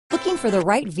Looking for the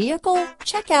right vehicle?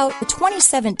 Check out the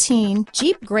 2017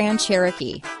 Jeep Grand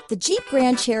Cherokee. The Jeep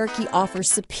Grand Cherokee offers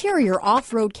superior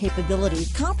off-road capability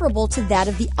comparable to that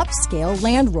of the upscale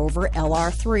Land Rover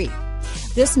LR3.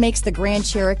 This makes the Grand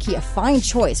Cherokee a fine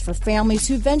choice for families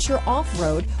who venture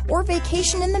off-road or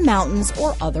vacation in the mountains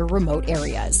or other remote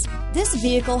areas. This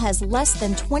vehicle has less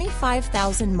than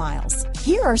 25,000 miles.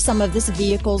 Here are some of this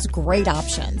vehicle's great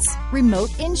options: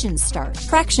 remote engine start,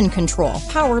 traction control,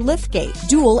 power liftgate,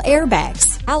 dual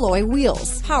airbags, alloy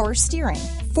wheels, power steering,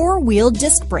 four-wheel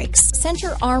disc brakes, center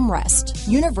armrest,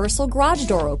 universal garage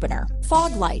door opener,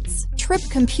 fog lights, trip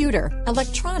computer,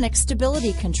 electronic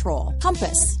stability control,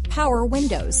 compass, power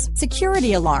windows,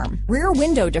 security alarm, rear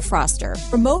window defroster,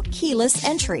 remote keyless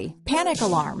entry, panic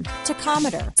alarm,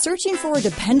 tachometer. Searching for a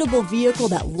dependable vehicle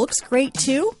that looks great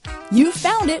too? You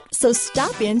found it, so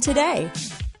stop in today.